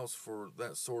allows for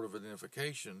that sort of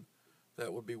identification,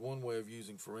 that would be one way of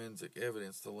using forensic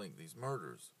evidence to link these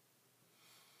murders.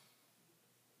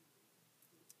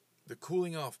 The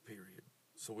cooling off period.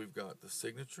 So we've got the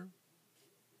signature,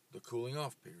 the cooling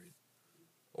off period.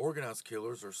 Organized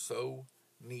killers are so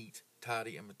neat,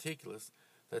 tidy, and meticulous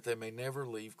that they may never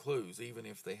leave clues, even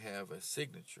if they have a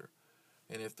signature.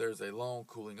 And if there's a long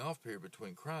cooling off period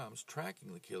between crimes,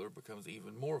 tracking the killer becomes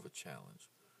even more of a challenge.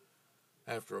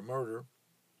 After a murder,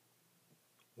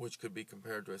 which could be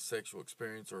compared to a sexual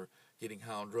experience or getting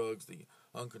high on drugs, the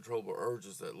uncontrollable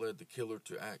urges that led the killer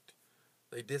to act,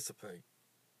 they dissipate,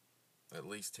 at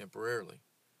least temporarily.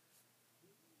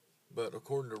 But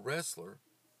according to Wrestler,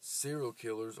 serial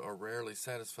killers are rarely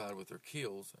satisfied with their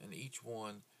kills, and each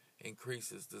one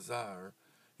increases desire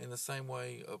In the same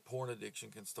way, a porn addiction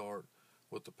can start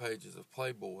with the pages of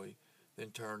Playboy,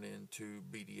 then turn into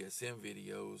BDSM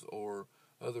videos or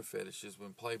other fetishes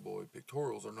when Playboy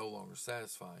pictorials are no longer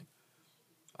satisfying.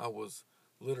 I was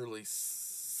literally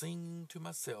singing to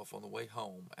myself on the way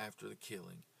home after the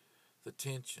killing. The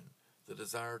tension, the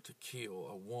desire to kill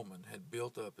a woman had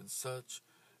built up in such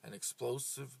an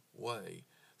explosive way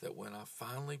that when I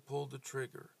finally pulled the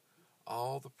trigger,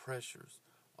 all the pressures,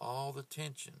 all the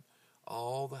tension,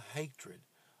 all the hatred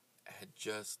had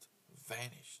just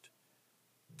vanished,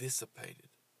 dissipated,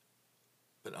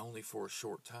 but only for a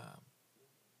short time.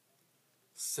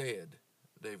 Said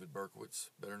David Berkowitz,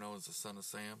 better known as the Son of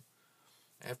Sam.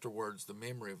 Afterwards, the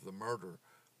memory of the murder,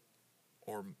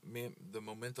 or the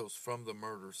mementos from the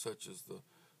murder, such as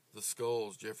the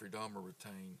skulls Jeffrey Dahmer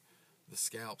retained, the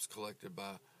scalps collected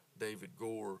by David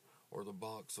Gore, or the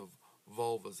box of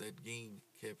vulvas Ed Gein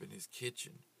kept in his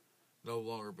kitchen, no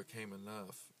longer became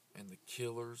enough, and the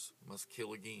killers must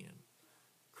kill again,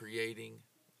 creating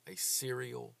a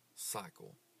serial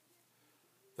cycle.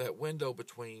 That window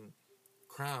between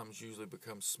crimes usually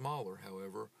becomes smaller,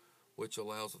 however, which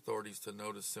allows authorities to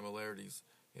notice similarities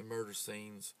in murder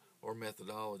scenes or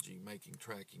methodology, making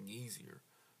tracking easier,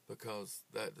 because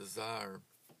that desire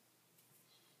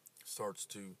starts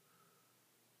to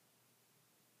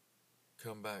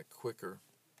come back quicker,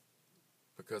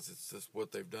 because it's just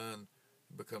what they've done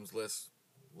becomes less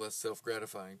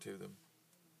self-gratifying to them.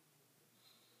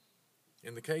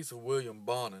 In the case of William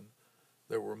Bonin,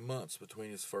 there were months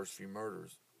between his first few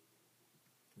murders,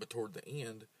 but toward the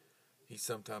end, he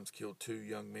sometimes killed 2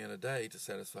 young men a day to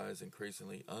satisfy his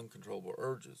increasingly uncontrollable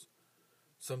urges.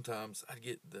 Sometimes I'd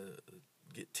get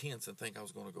tense and think I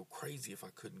was going to go crazy if I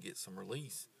couldn't get some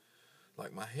release.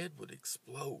 Like my head would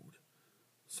explode.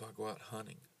 So I'd go out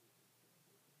hunting.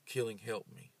 Killing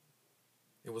helped me.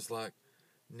 It was like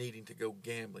needing to go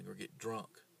gambling or get drunk.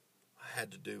 I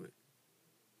had to do it,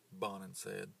 Bonin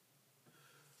said.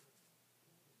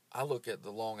 I look at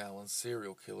the Long Island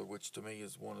serial killer, which to me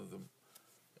is one of the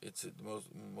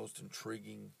most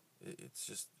intriguing.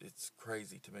 It's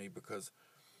crazy to me, because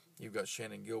you've got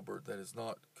Shannan Gilbert that is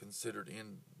not considered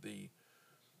in the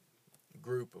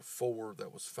group of 4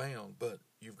 that was found, but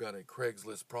you've got a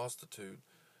Craigslist prostitute,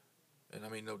 and I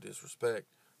mean no disrespect,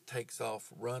 takes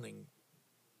off running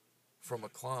from a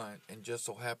client and just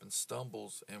so happens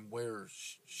stumbles, and where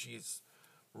she's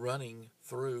running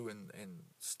through and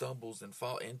stumbles and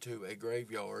fall into a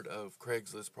graveyard of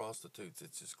Craigslist prostitutes.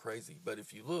 It's just crazy. But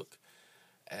if you look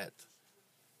at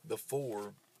the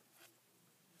 4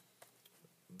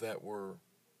 that were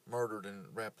murdered and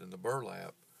wrapped in the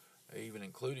burlap, even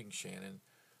including Shannan,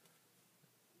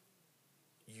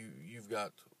 you've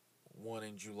got one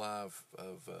in July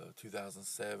of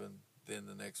 2007, then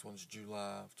the next one's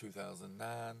July of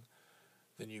 2009,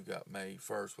 then you've got May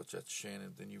 1st, which that's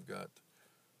Shannan, then you've got,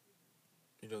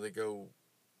 they go,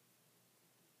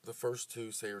 the first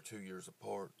 2 say are 2 years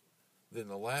apart, then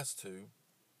the last 2,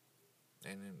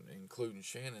 and including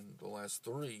Shannan, the last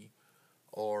 3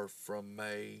 are from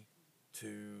May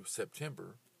to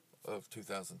September of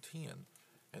 2010,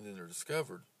 and then they're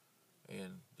discovered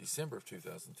in December of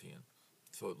 2010.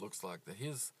 So it looks like that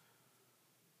his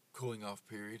cooling off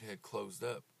period had closed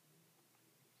up.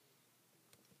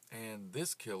 And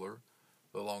this killer,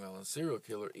 the Long Island serial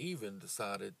killer, even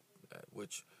decided,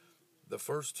 which the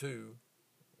first 2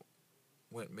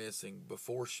 went missing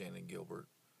before Shannan Gilbert,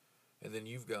 and then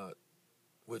you've got,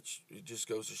 which it just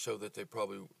goes to show that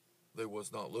they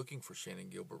was not looking for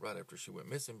Shannan Gilbert right after she went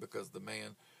missing, because the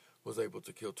man was able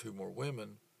to kill 2 more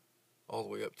women all the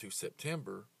way up to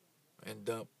September and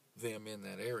dump them in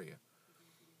that area.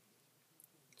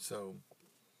 So,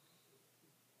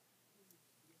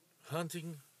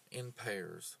 hunting in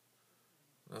pairs.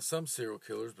 Now, some serial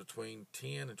killers, between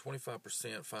 10 and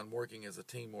 25%, find working as a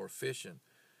team more efficient,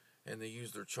 and they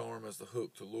use their charm as the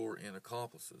hook to lure in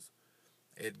accomplices.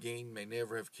 Ed Gein may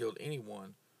never have killed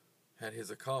anyone had his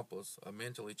accomplice, a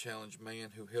mentally challenged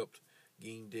man who helped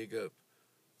Gein dig up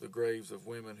the graves of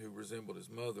women who resembled his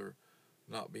mother,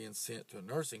 not being sent to a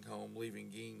nursing home,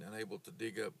 leaving Gein unable to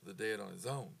dig up the dead on his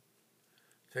own.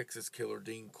 Texas killer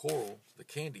Dean Corll, the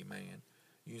Candy Man,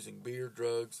 using beer,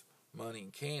 drugs, money,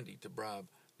 and candy to bribe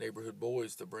neighborhood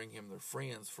boys to bring him their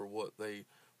friends for what they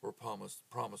were promised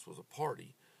was a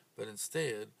party, but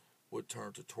instead would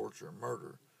turn to torture and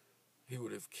murder. He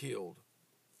would have killed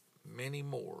many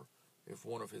more if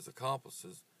one of his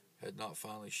accomplices had not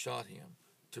finally shot him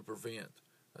to prevent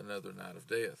another night of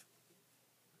death.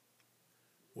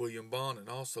 William Bonin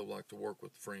also liked to work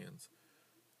with friends,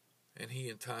 and he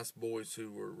enticed boys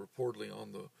who were reportedly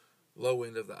on the low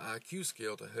end of the IQ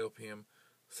scale to help him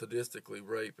sadistically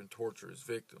rape and torture his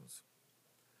victims.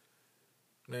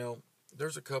 Now,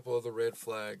 there's a couple other red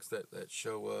flags that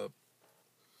show up,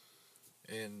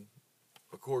 and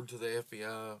according to the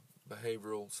FBI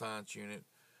Behavioral Science Unit,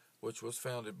 which was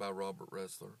founded by Robert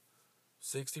Ressler,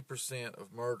 60%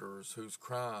 of murderers whose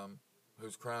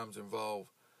crimes involve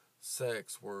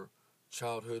sex were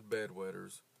childhood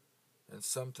bedwetters and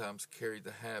sometimes carried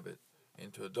the habit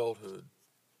into adulthood.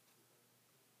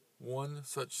 One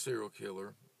such serial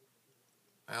killer,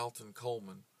 Alton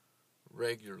Coleman,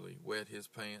 regularly wet his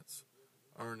pants,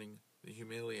 earning the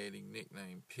humiliating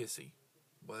nickname Pissy.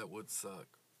 Well, that would suck.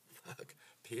 Fuck,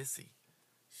 Pissy.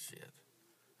 Shit.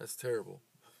 That's terrible.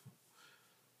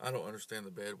 I don't understand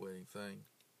the bedwetting thing.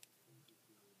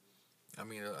 I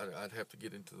mean, I'd have to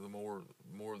get into the more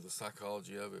of the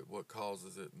psychology of it, what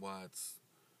causes it, why it's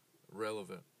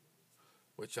relevant.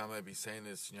 Which I may be saying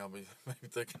this, and y'all may be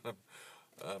thinking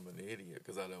I'm an idiot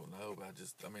because I don't know. But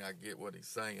I get what he's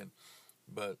saying.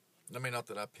 But, not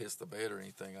that I pissed the bed or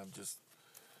anything. I'm just,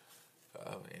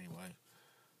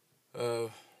 anyway.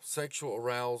 Sexual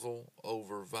arousal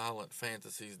over violent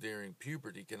fantasies during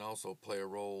puberty can also play a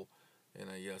role in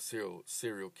a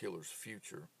serial killer's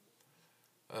future.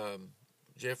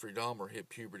 Jeffrey Dahmer hit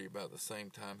puberty about the same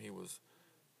time he was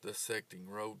dissecting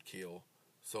roadkill,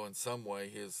 so in some way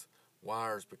his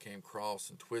wires became crossed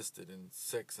and twisted, and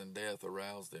sex and death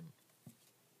aroused him.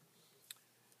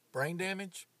 Brain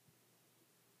damage?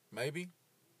 Maybe.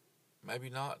 Maybe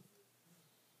not.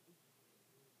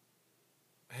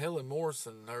 Helen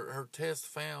Morrison, her test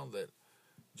found that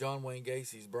John Wayne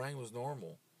Gacy's brain was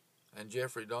normal, and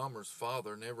Jeffrey Dahmer's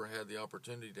father never had the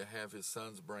opportunity to have his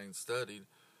son's brain studied.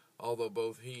 Although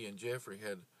both he and Jeffrey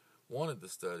had wanted the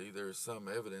study, there is some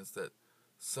evidence that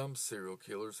some serial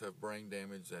killers have brain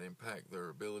damage that impact their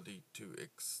ability to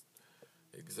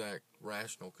exact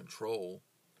rational control.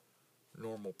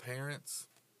 Normal parents,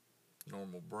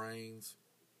 normal brains?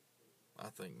 I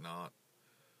think not.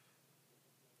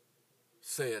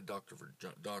 Said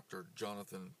Dr.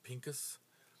 Jonathan Pincus,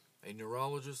 a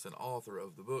neurologist and author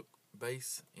of the book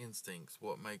Base Instincts,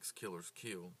 What Makes Killers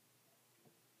Kill.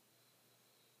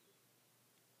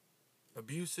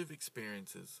 Abusive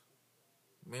experiences,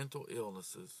 mental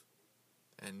illnesses,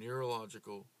 and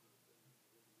neurological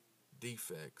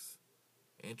defects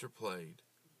interplayed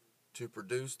to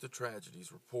produce the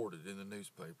tragedies reported in the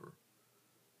newspaper.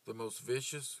 The most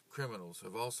vicious criminals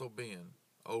have also been,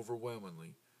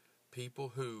 overwhelmingly,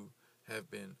 people who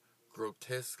have been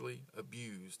grotesquely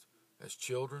abused as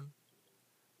children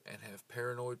and have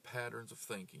paranoid patterns of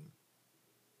thinking.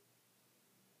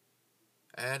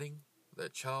 Adding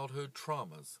that childhood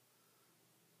traumas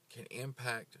can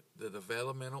impact the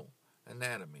developmental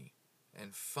anatomy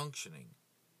and functioning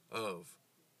of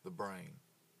the brain.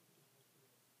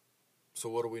 So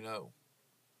what do we know?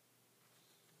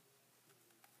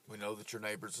 We know that your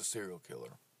neighbor's a serial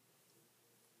killer.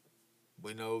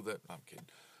 We know that... I'm kidding.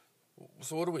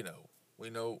 So what do we know? We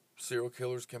know serial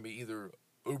killers can be either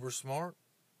uber smart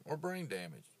or brain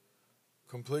damaged.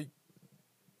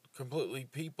 Completely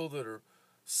people that are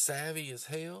savvy as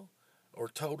hell or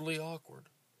totally awkward.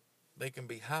 They can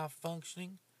be high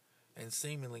functioning and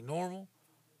seemingly normal,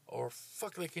 or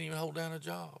fuck, they can't even hold down a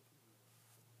job.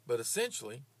 But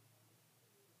essentially,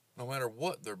 no matter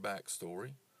what their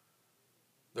backstory,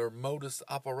 their modus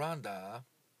operandi,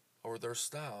 or their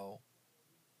style,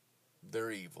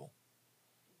 they're evil.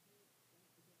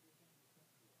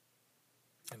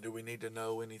 And do we need to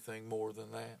know anything more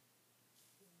than that?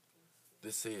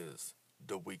 This is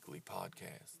the Weekly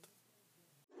Podcast.